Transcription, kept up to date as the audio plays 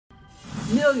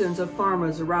Millions of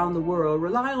farmers around the world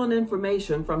rely on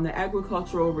information from the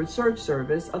Agricultural Research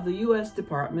Service of the U.S.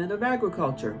 Department of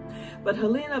Agriculture. But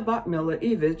Helena Bottemiller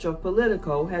Evich of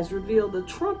Politico has revealed the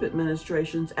Trump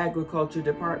administration's Agriculture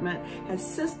Department has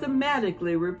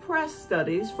systematically repressed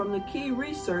studies from the key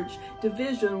research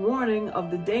division warning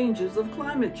of the dangers of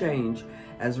climate change.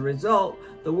 As a result,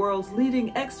 the world's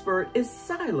leading expert is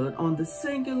silent on the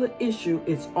singular issue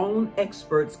its own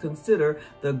experts consider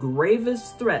the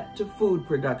gravest threat to food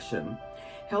production.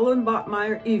 Helena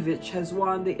Bottemiller Evich has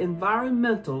won the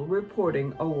Environmental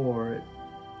Reporting Award.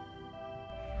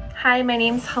 Hi, my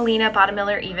name's Helena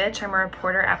Bottemiller Evich. I'm a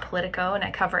reporter at Politico and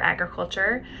I cover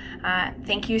agriculture.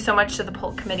 Thank you so much to the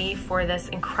Polk Committee for this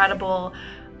incredible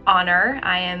honor.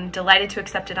 I am delighted to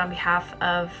accept it on behalf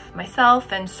of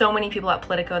myself and so many people at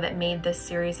Politico that made this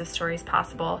series of stories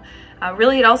possible.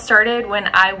 Really, it all started when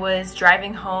I was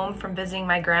driving home from visiting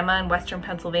my grandma in Western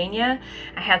Pennsylvania.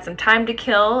 I had some time to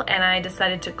kill and I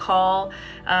decided to call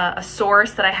a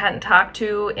source that I hadn't talked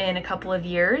to in a couple of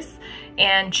years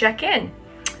and check in.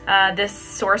 This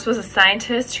source was a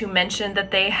scientist who mentioned that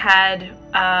they had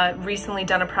recently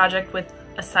done a project with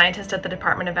a scientist at the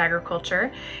Department of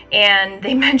Agriculture, and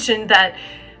they mentioned that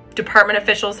department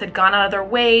officials had gone out of their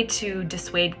way to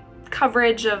dissuade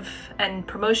coverage of and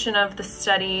promotion of the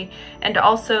study, and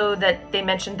also that they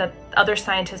mentioned that other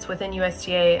scientists within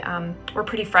USDA were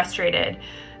pretty frustrated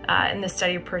and the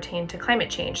study pertained to climate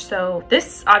change. So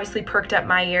this obviously perked up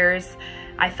my ears.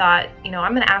 I thought, you know,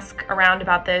 I'm gonna ask around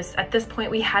about this. At this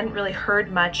point, we hadn't really heard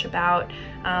much about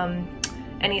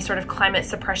any sort of climate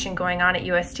suppression going on at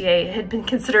USDA. It had been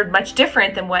considered much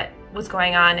different than what was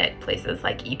going on at places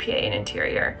like EPA and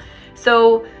Interior.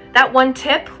 So that one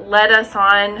tip led us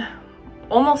on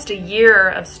almost a year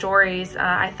of stories.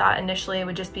 I thought initially it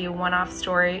would just be a one-off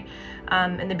story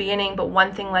in the beginning, but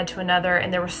one thing led to another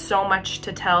and there was so much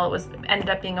to tell. It ended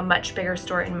up being a much bigger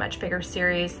story and a much bigger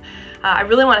series. I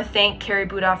really want to thank Carrie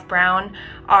Budoff-Brown,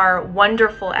 our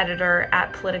wonderful editor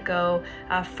at Politico,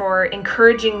 for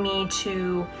encouraging me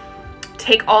to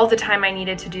take all the time I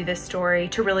needed to do this story,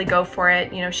 to really go for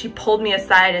it. You know, she pulled me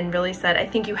aside and really said, I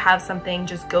think you have something,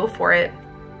 just go for it.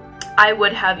 I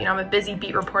would have, you know, I'm a busy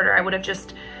beat reporter. I would have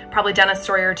just probably done a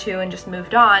story or two and just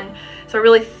moved on. So I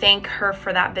really thank her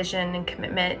for that vision and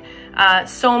commitment.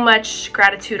 So much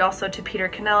gratitude also to Peter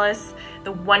Canellis,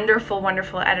 the wonderful,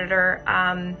 wonderful editor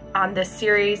on this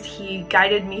series. He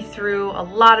guided me through a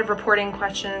lot of reporting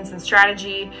questions and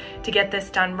strategy to get this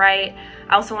done right.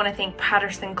 I also want to thank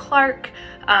Patterson Clark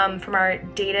from our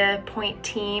data point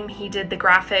team. He did the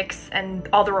graphics and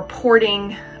all the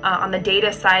reporting on the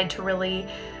data side to really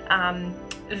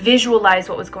visualize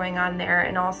what was going on there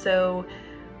and also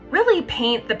really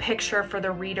paint the picture for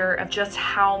the reader of just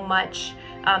how much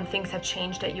things have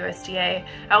changed at USDA.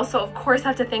 I also, of course,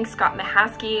 have to thank Scott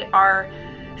Mahaskey, our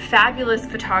fabulous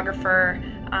photographer.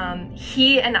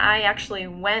 He and I actually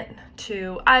went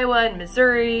to Iowa and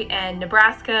Missouri and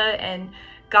Nebraska and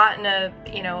got in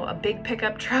a big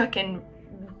pickup truck and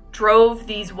drove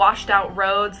these washed out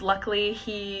roads. Luckily,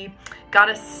 he got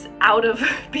us out of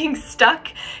being stuck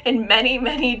in many,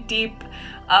 many deep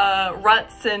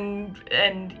ruts and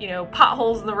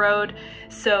potholes in the road.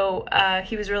 So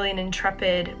he was really an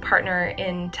intrepid partner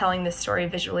in telling this story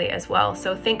visually as well.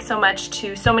 So thanks so much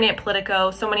to so many at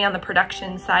Politico, so many on the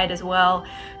production side as well,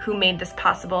 who made this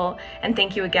possible. And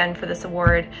thank you again for this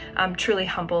award. I'm truly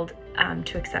humbled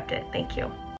to accept it. Thank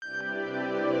you.